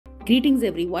Greetings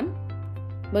everyone.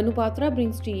 Manupatra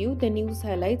brings to you the news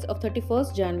highlights of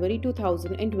 31st January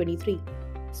 2023.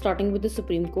 Starting with the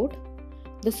Supreme Court.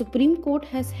 The Supreme Court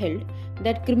has held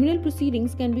that criminal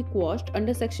proceedings can be quashed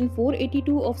under Section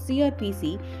 482 of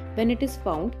CRPC when it is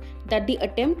found that the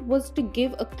attempt was to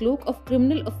give a cloak of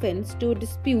criminal offence to a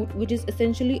dispute which is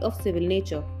essentially of civil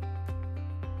nature.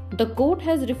 The court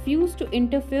has refused to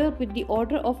interfere with the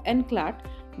order of NCLAT,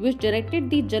 which directed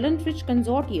the Jalandhar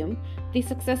Consortium, the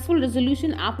successful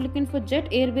resolution applicant for Jet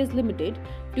Airways Limited,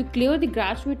 to clear the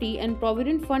gratuity and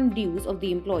provident fund dues of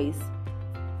the employees.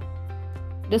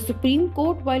 The Supreme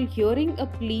Court, while hearing a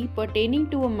plea pertaining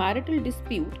to a marital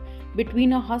dispute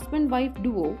between a husband-wife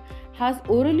duo, has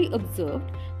orally observed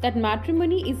that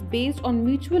matrimony is based on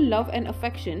mutual love and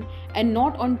affection and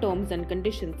not on terms and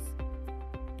conditions.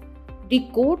 The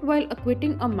court, while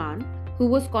acquitting a man who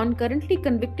was concurrently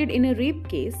convicted in a rape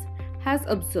case, has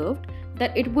observed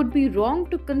that it would be wrong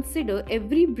to consider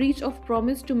every breach of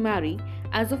promise to marry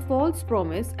as a false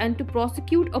promise and to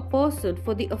prosecute a person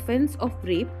for the offence of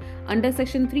rape under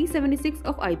Section 376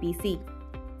 of IPC.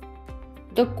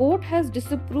 The court has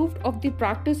disapproved of the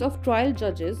practice of trial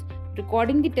judges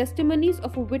recording the testimonies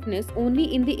of a witness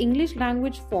only in the English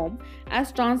language form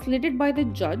as translated by the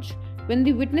judge when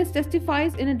the witness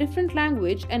testifies in a different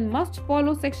language and must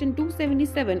follow Section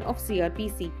 277 of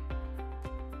CRPC.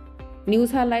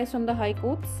 News highlights from the High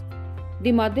Courts.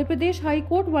 The Madhya Pradesh High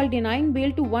Court, while denying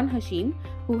bail to one Hashim,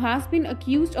 who has been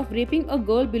accused of raping a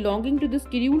girl belonging to the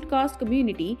scheduled caste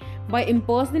community by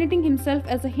impersonating himself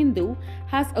as a Hindu,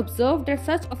 has observed that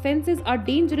such offences are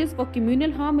dangerous for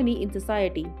communal harmony in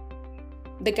society.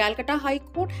 The Calcutta High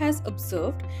Court has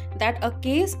observed that a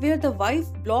case where the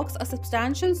wife blocks a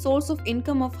substantial source of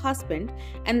income of husband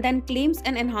and then claims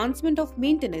an enhancement of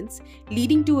maintenance,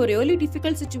 leading to a really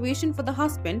difficult situation for the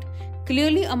husband,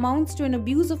 clearly amounts to an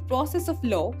abuse of process of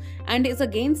law and is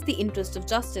against the interest of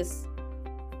justice.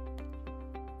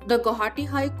 The Guwahati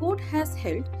High Court has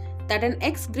held that an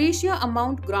ex gratia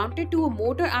amount granted to a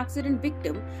motor accident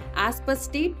victim as per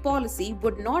state policy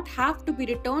would not have to be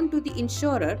returned to the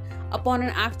insurer upon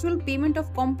an actual payment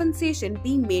of compensation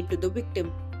being made to the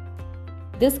victim.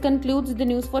 This concludes the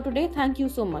news for today. Thank you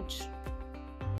so much.